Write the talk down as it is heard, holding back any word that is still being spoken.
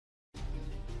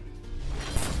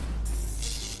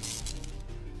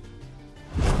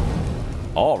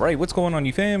Alright, what's going on,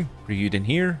 you fam? Raiyuden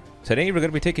here. Today we're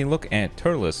going to be taking a look at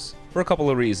TURLES for a couple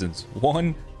of reasons.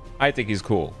 One, I think he's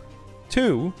cool.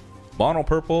 Two, Mono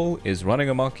Purple is running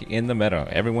amok in the meta.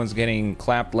 Everyone's getting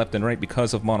clapped left and right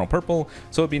because of Mono Purple,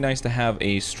 so it'd be nice to have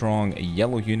a strong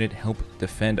yellow unit help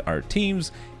defend our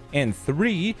teams. And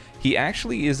three, he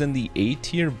actually is in the A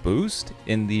tier boost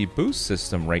in the boost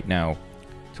system right now.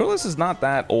 TURLES is not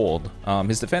that old.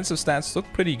 His defensive stats look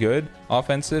pretty good.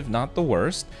 Offensive, not the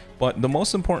worst. But the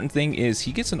most important thing is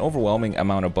he gets an overwhelming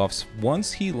amount of buffs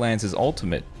once he lands his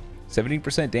ultimate.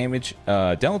 70% damage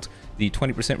dealt, the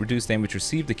 20% reduced damage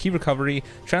received, the key recovery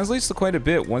translates to quite a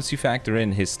bit once you factor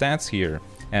in his stats here.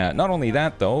 Not only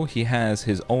that though, he has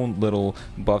his own little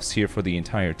buffs here for the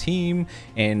entire team,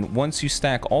 and once you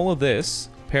stack all of this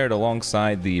paired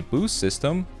alongside the boost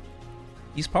system,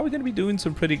 he's probably going to be doing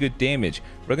some pretty good damage.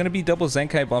 We're going to be double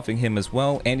Zenkai buffing him as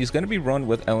well, and he's going to be run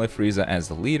with LF Frieza as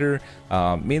the leader,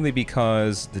 mainly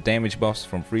because the damage buffs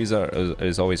from Frieza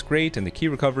is always great, and the key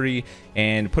recovery,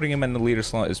 and putting him in the leader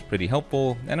slot is pretty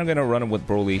helpful. And I'm going to run him with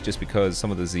Broly just because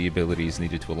some of the Z abilities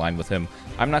needed to align with him.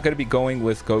 I'm not going to be going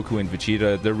with Goku and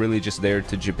Vegeta. They're really just there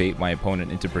to debate my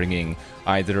opponent into bringing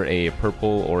either a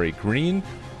purple or a green,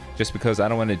 just because I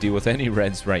don't want to deal with any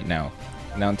reds right now.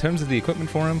 Now, in terms of the equipment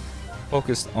for him,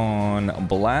 focused on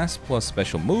Blast plus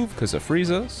Special Move because of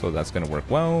Frieza, so that's going to work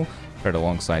well, paired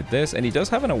alongside this. And he does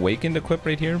have an Awakened equip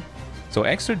right here, so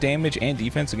extra damage and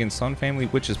defense against Sun Family,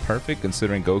 which is perfect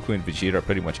considering Goku and Vegeta are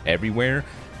pretty much everywhere.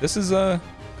 This is going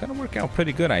to work out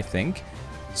pretty good, I think.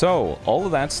 So all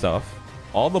of that stuff,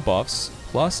 all the buffs,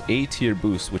 plus A tier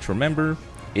boost, which remember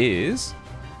is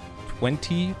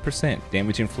 20%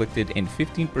 damage inflicted and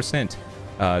 15%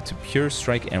 to pure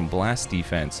strike and blast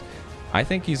defense. I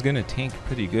think he's going to tank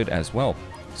pretty good as well.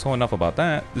 So enough about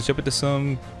that. Let's jump into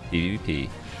some PvP.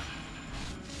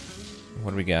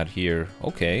 What do we got here?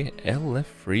 Okay, LF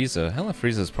Frieza. LF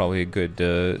Frieza is probably a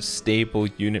good stable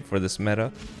unit for this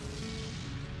meta.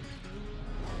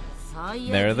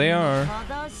 There they are.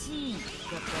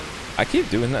 I keep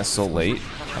doing that so late.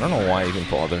 I don't know why I even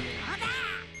bother.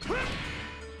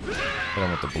 Hit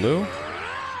him with the blue.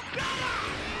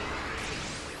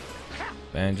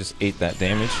 And just ate that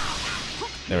damage.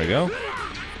 There we go.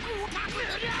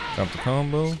 Jump the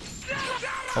combo.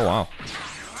 Oh, wow.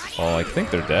 Oh, I think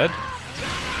they're dead.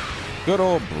 Good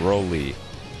old Broly.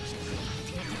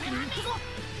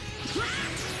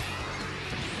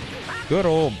 Good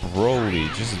old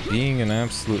Broly, just being an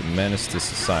absolute menace to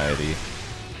society.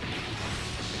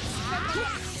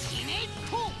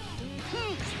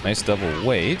 Nice double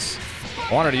weight.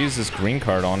 I wanted to use this green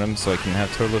card on him so I can have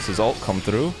TURLES' ult come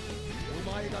through.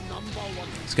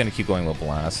 He's gonna keep going with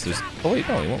Blast. Oh wait,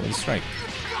 no, he went with a strike.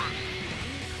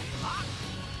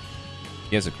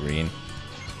 He has a green. Go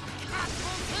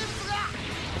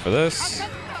for this.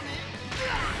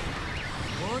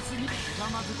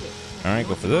 Alright,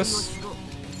 go for this.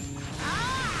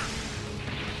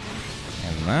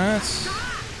 And that.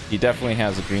 He definitely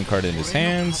has a green card in his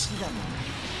hands.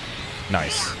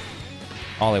 Nice.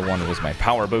 All I wanted was my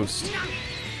power boost.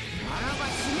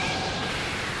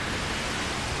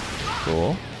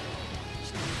 Cool.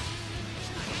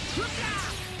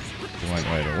 Went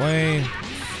right away.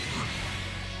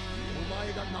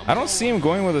 I don't see him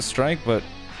going with a strike, but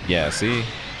yeah, see?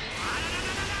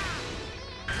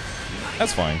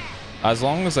 That's fine. As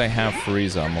long as I have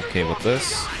Frieza, I'm okay with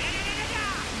this.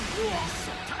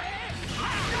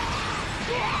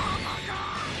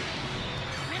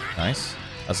 Nice.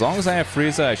 As long as I have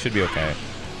Frieza, I should be okay.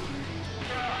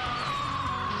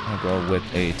 I'll go with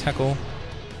a tackle.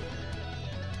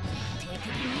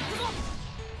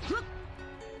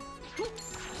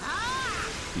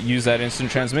 Use that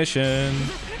instant transmission.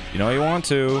 You know you want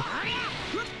to.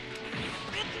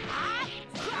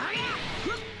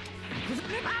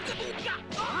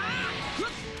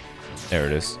 There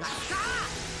it is.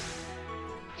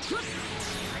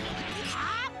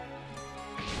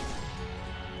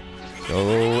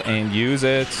 Go and use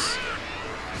it.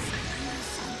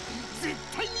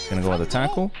 Gonna go with the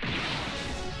tackle.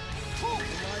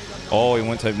 Oh, he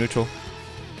went type neutral.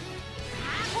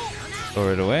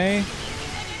 Throw it away.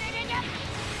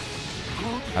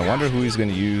 I wonder who he's going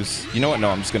to use. You know what? No,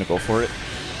 I'm just going to go for it.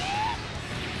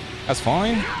 That's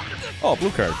fine. Oh, blue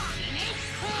card.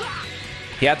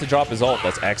 He had to drop his ult.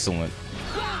 That's excellent.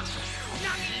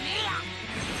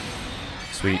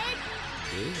 Sweet.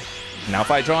 Now,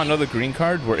 if I draw another green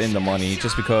card, we're in the money.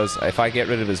 Just because if I get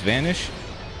rid of his Vanish,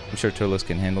 I'm sure TURLES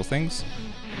can handle things.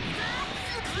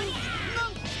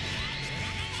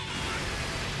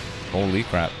 Holy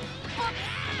crap.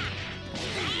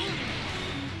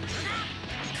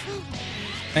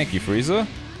 Thank you, Frieza.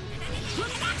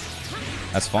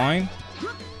 That's fine.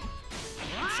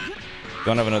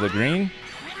 Don't have another green.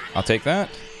 I'll take that.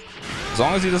 As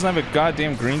long as he doesn't have a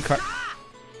goddamn green card.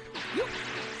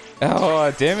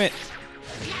 Oh, damn it.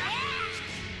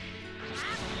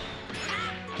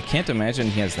 I can't imagine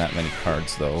he has that many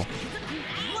cards, though.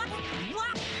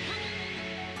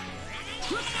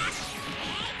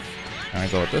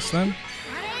 Alright, go with this then.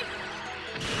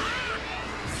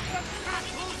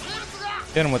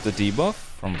 Hit him with the debuff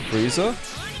from Frieza.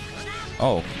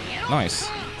 Oh, nice.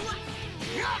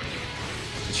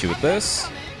 Hit you with this.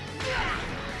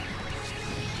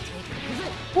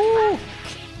 Woo!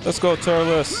 Let's go,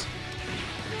 TURLES.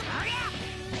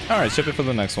 Alright, ship it for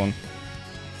the next one.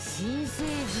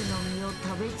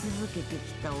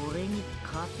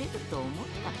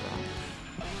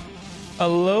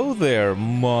 Hello there,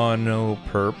 Mono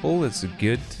Purple. It's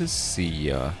good to see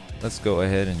ya. Let's go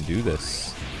ahead and do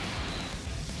this.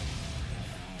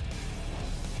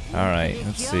 Alright,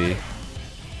 let's see.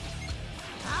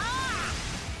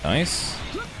 Nice.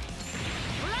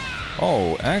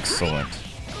 Oh, excellent.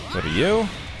 What are you?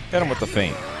 Hit him with the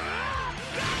feint.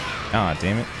 Ah,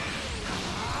 damn it.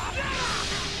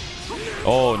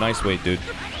 Oh, nice weight, dude.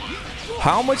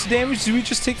 How much damage did we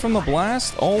just take from the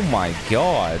blast? Oh my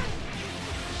god.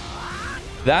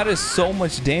 That is so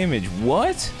much damage.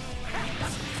 What?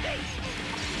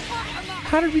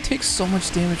 How did we take so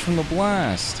much damage from the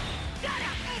blast?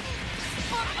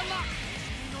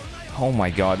 Oh my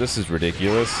god, this is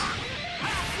ridiculous.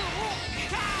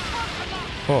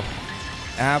 Oh,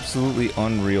 absolutely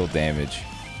unreal damage.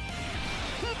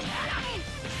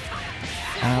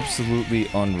 Absolutely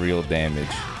unreal damage.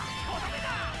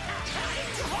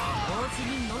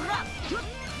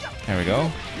 There we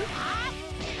go.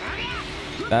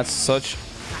 That's such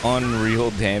unreal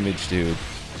damage, dude.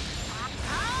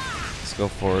 Let's go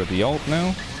for the ult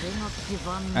now.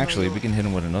 Actually, we can hit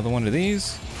him with another one of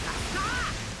these.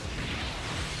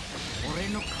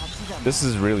 This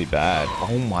is really bad.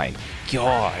 Oh my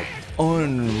god.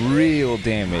 Unreal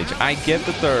damage. I get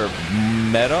that they're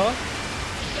meta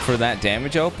for that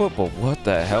damage output, but what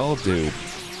the hell, dude?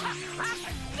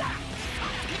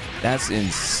 That's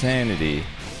insanity.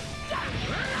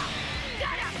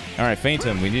 Alright, feint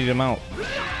him. We need him out.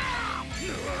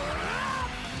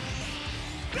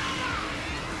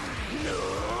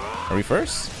 Are we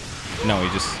first? No, he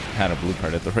just had a blue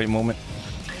card at the right moment.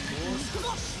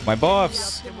 My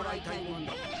buffs!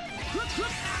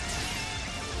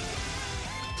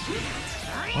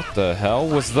 What the hell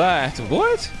was that?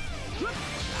 What?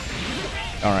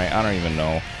 Alright, I don't even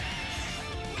know.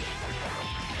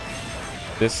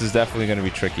 This is definitely going to be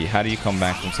tricky. How do you come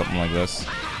back from something like this?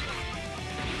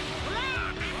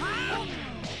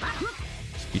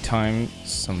 You time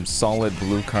some solid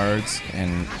blue cards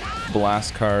and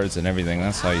blast cards and everything.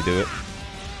 That's how you do it.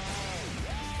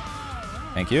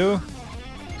 Thank you.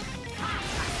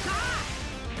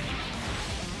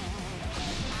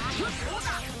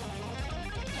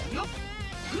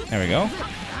 There we go.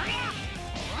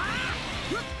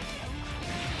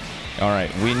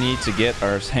 Alright, we need to get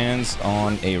our hands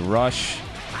on a rush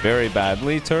very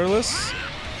badly, TURLES.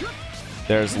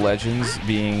 There's Legends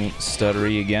being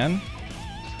stuttery again.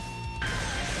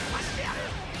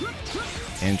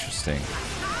 Interesting.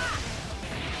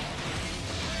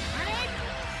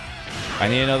 I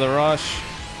need another rush.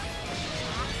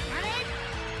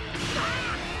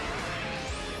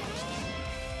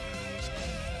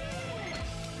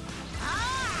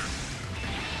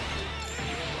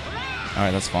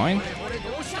 Alright, that's fine. Go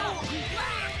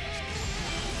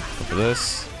for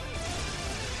this.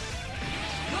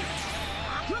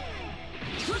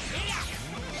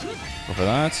 Go for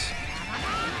that.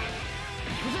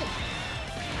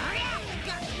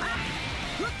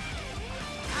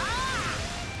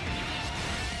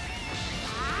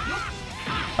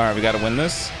 Alright, we gotta win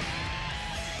this.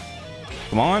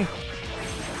 Come on.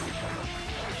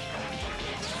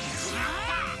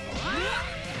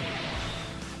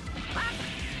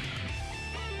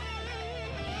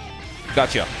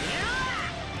 Gotcha.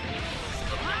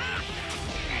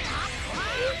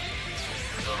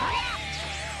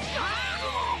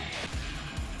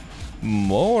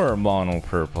 More mono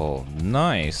purple.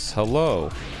 Nice. Hello.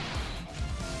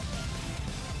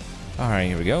 Alright,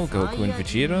 here we go. Goku and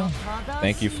Vegeta.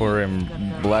 Thank you for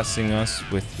blessing us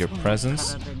with your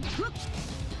presence. Go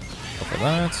for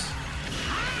that.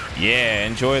 Yeah,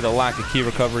 enjoy the lack of key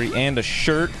recovery and a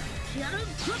shirt.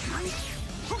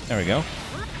 There we go.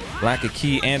 Lack of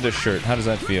key and a shirt. How does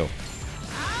that feel?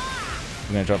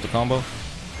 I'm gonna drop the combo.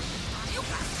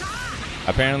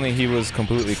 Apparently he was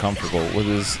completely comfortable with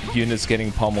his units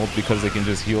getting pummeled because they can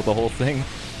just heal the whole thing.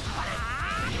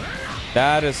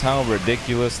 That is how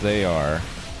ridiculous they are.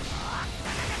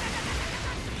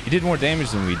 He did more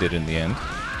damage than we did in the end.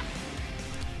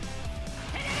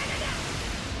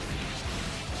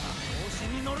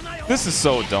 This is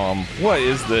so dumb. What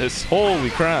is this? Holy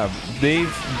crap.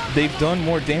 They've done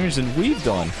more damage than we've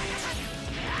done.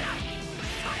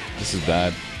 This is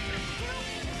bad.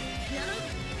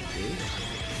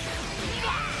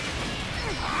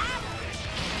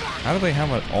 How do they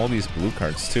have all these blue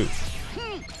cards too?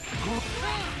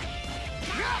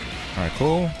 Alright,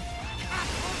 cool.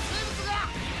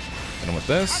 Hit him with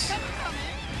this.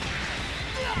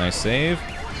 Nice save.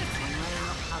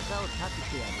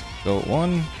 Go at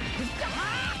one.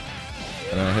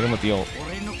 And then I hit him with the ult.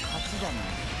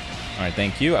 Alright,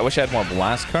 thank you. I wish I had more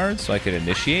blast cards so I could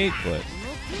initiate, but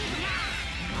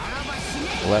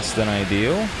less than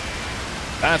ideal.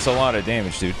 That's a lot of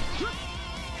damage, dude.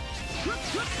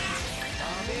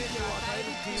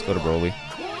 Let's go to Broly.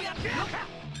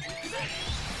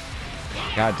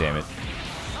 God damn it.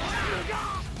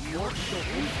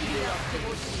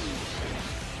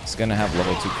 It's gonna have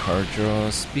level 2 card draw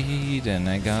speed, and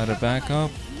I gotta back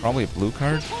up. Probably a blue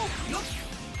card.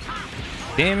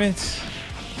 Damn it.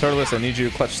 TURLES, I need you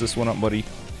to clutch this one up, buddy.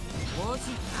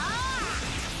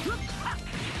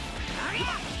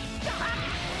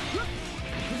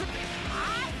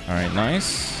 Alright,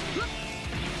 nice.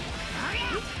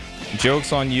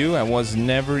 Joke's on you, I was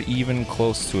never even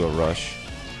close to a rush.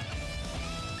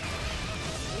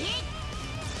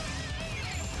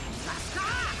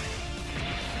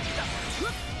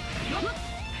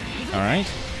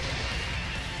 Alright.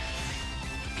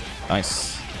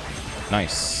 Nice.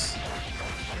 Nice.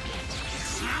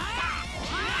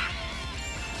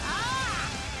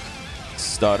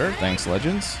 Stutter, thanks,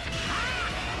 Legends.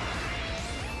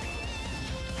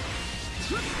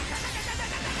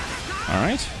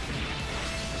 Alright.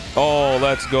 Oh,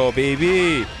 let's go,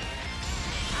 baby.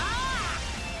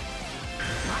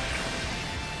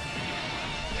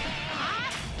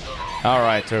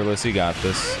 Alright, TURLES, you got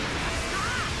this.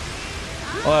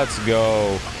 Let's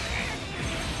go.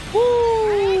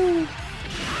 Woo!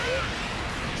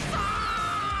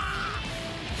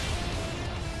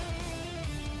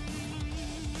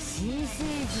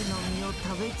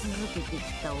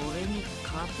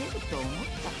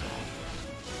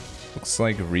 Looks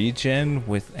like regen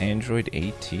with Android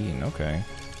 18. Okay.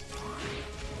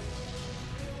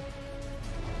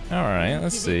 Alright,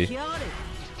 let's see.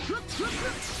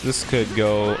 This could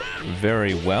go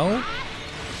very well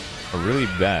or really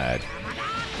bad.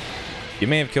 You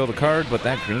may have killed a card, but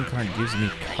that green card gives me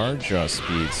card draw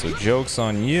speed, so joke's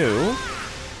on you.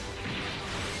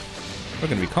 We're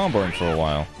gonna be comboing for a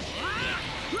while.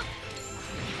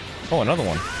 Oh, another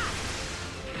one.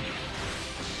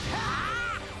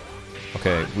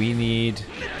 Okay, we need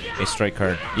a strike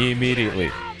card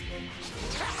immediately.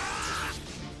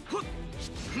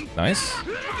 Nice.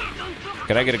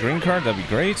 Could I get a green card? That'd be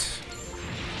great.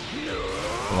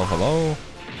 Hello, hello.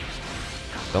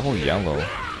 Double yellow.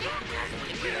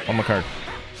 One more card.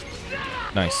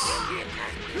 Nice.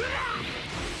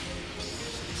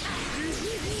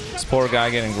 This poor guy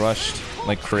getting rushed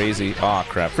like crazy. Aw, oh,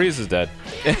 crap. Frieza's dead.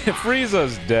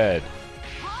 Frieza's dead.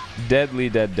 Deadly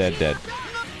dead, dead, dead.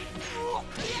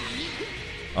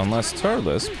 Unless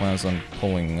TURLES plans on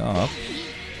pulling up.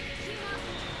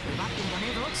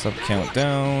 Sub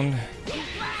countdown.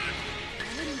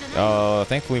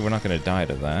 Thankfully we're not going to die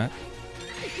to that.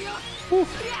 Whew.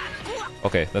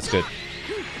 Okay, that's good.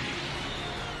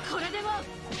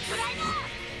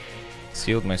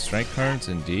 Sealed my strike cards,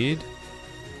 indeed.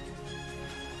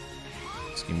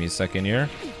 Just give me a second here.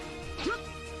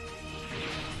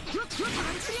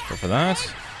 Go for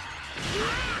that.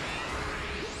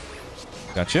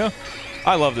 Gotcha.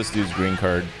 I love this dude's green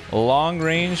card. Long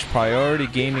range, priority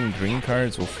gaming green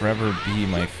cards will forever be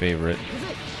my favorite.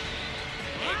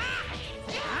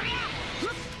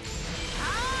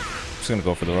 Just gonna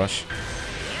go for the rush.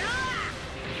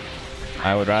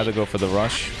 I would rather go for the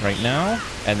rush right now,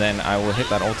 and then I will hit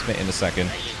that ultimate in a second.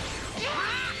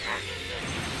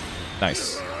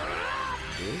 Nice.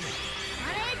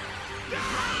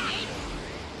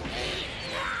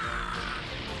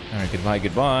 Alright, goodbye,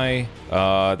 goodbye.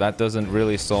 That doesn't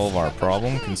really solve our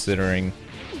problem, considering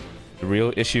the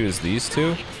real issue is these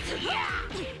two.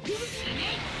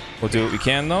 We'll do what we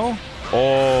can, though.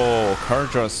 Oh, card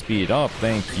draw speed up,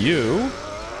 thank you.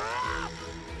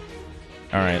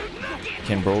 Alright.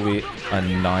 Can Broly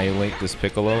annihilate this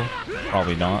Piccolo?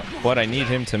 Probably not. But I need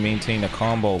him to maintain a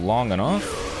combo long enough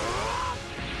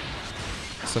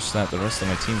such that the rest of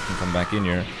my team can come back in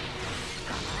here.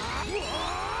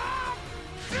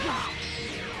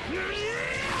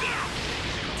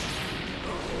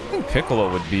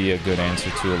 Piccolo would be a good answer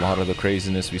to a lot of the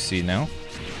craziness we see now.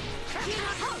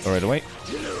 Go right away.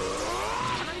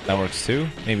 That works too.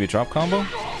 Maybe a drop combo?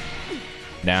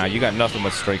 Nah, you got nothing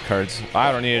but straight cards.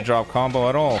 I don't need a drop combo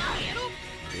at all.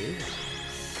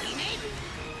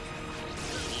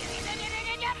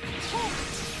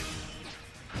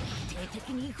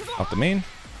 Off the main.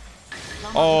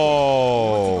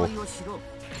 Oh.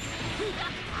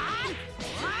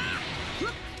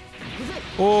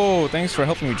 Oh, thanks for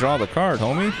helping me draw the card,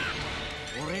 homie.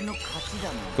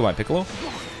 Goodbye, Piccolo.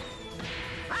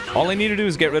 All I need to do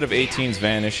is get rid of 18's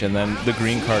Vanish, and then the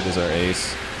green card is our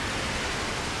ace.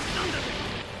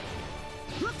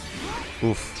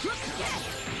 Oof.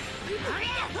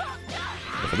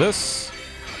 Go for this.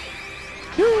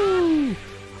 Woo!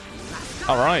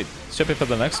 Alright, let's jump in for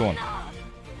the next one.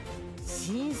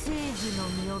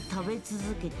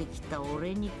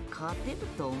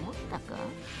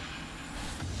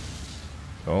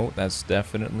 Oh, that's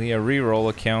definitely a reroll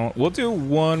account. We'll do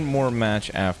one more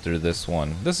match after this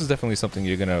one. This is definitely something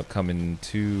you're gonna come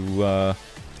into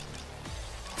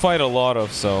fight a lot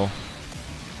of, so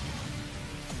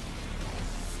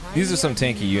these are some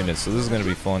tanky units, so this is gonna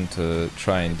be fun to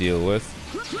try and deal with.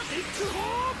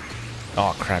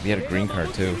 Oh crap, he had a green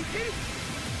card too.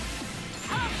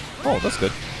 Oh, that's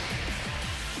good.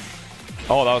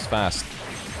 Oh, that was fast.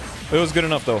 It was good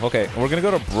enough though. Okay, we're gonna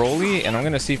go to Broly, and I'm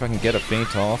gonna see if I can get a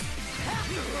feint off.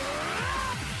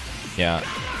 Yeah,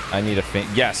 I need a feint.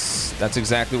 Yes, that's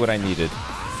exactly what I needed.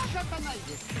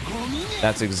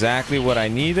 That's exactly what I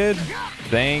needed.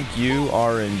 Thank you,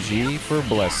 RNG, for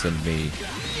blessing me.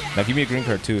 Now give me a green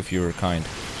card too, if you were kind.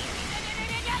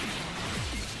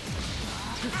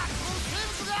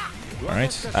 All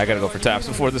right, I gotta go for taps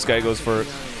before this guy goes for.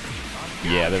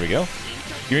 Yeah, there we go.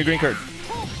 Give me a green card.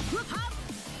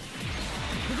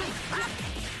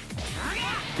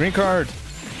 Green card.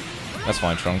 That's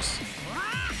fine, Trunks.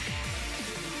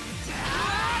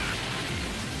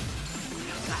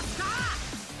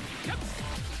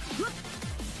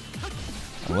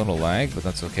 A little lag, but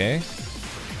that's okay.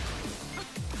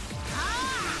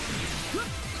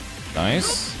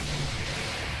 Nice.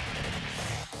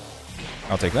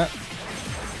 I'll take that.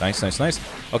 Nice, nice, nice.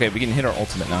 Okay, we can hit our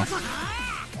ultimate now.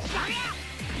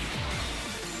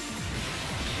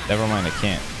 Never mind, I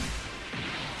can't.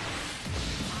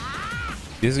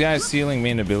 This guy's ceiling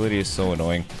main ability is so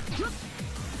annoying.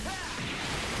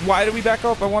 Why did we back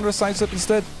up? I wanted a side step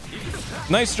instead.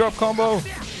 Nice drop combo.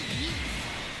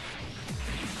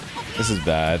 This is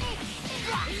bad.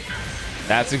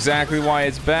 That's exactly why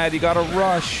it's bad. You gotta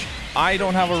rush. I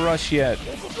don't have a rush yet.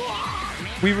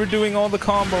 We were doing all the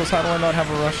combos. How do I not have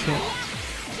a rush yet?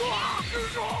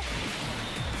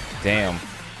 Damn.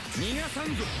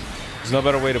 There's no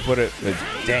better way to put it. But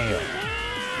damn.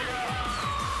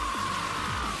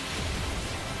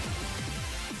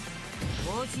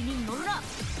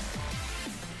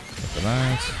 Look at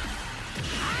that.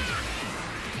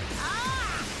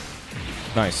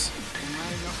 Nice.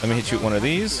 Let me hit you with one of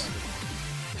these.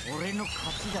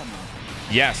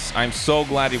 Yes, I'm so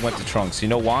glad he went to Trunks. You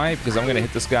know why? Because I'm going to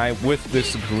hit this guy with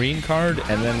this green card,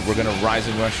 and then we're going to rise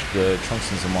and rush the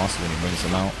Trunks and Zamasu when he brings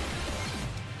them out.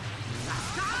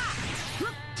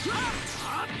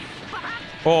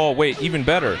 Oh, wait, even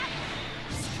better.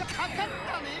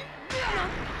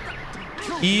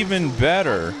 Even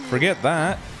better. Forget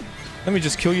that. Let me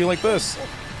just kill you like this.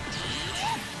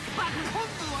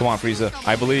 Come on, Frieza.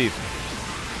 I believe.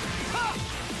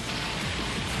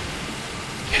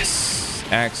 Yes.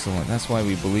 Excellent. That's why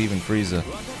we believe in Frieza.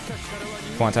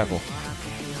 Come on, tackle.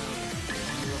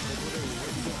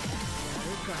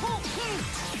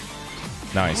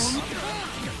 Nice.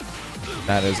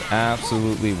 That is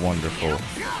absolutely wonderful.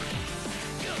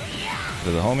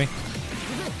 To the homie.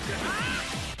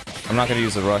 I'm not going to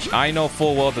use the rush. I know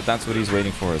full well that that's what he's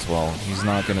waiting for as well. He's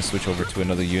not going to switch over to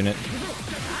another unit.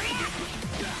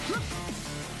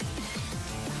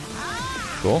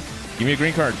 Cool. Give me a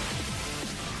green card.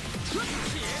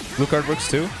 Blue card works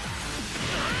too.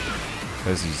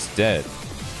 Because he's dead.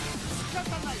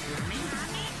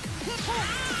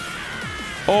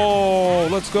 Oh,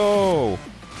 let's go.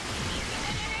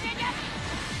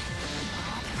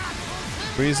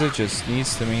 Frieza just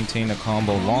needs to maintain a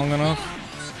combo long enough.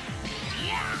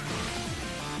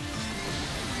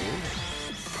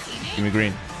 Give me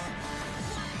green.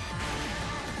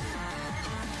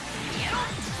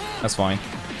 That's fine.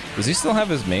 Does he still have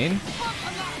his main?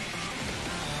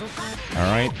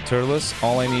 Alright, TURLES,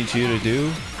 all I need you to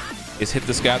do is hit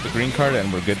this guy with the green card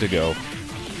and we're good to go.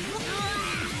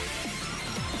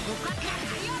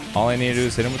 All I need to do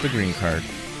is hit him with the green card.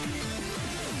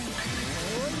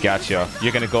 Gotcha.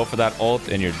 You're gonna go for that ult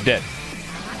and you're dead.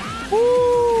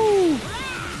 Woo!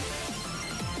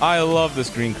 I love this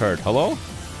green card. Hello?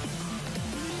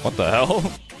 What the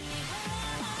hell?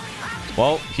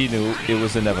 Well, he knew it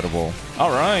was inevitable.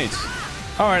 Alright.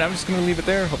 Alright, I'm just gonna leave it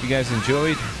there. Hope you guys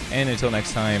enjoyed. And until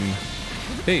next time,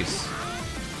 peace.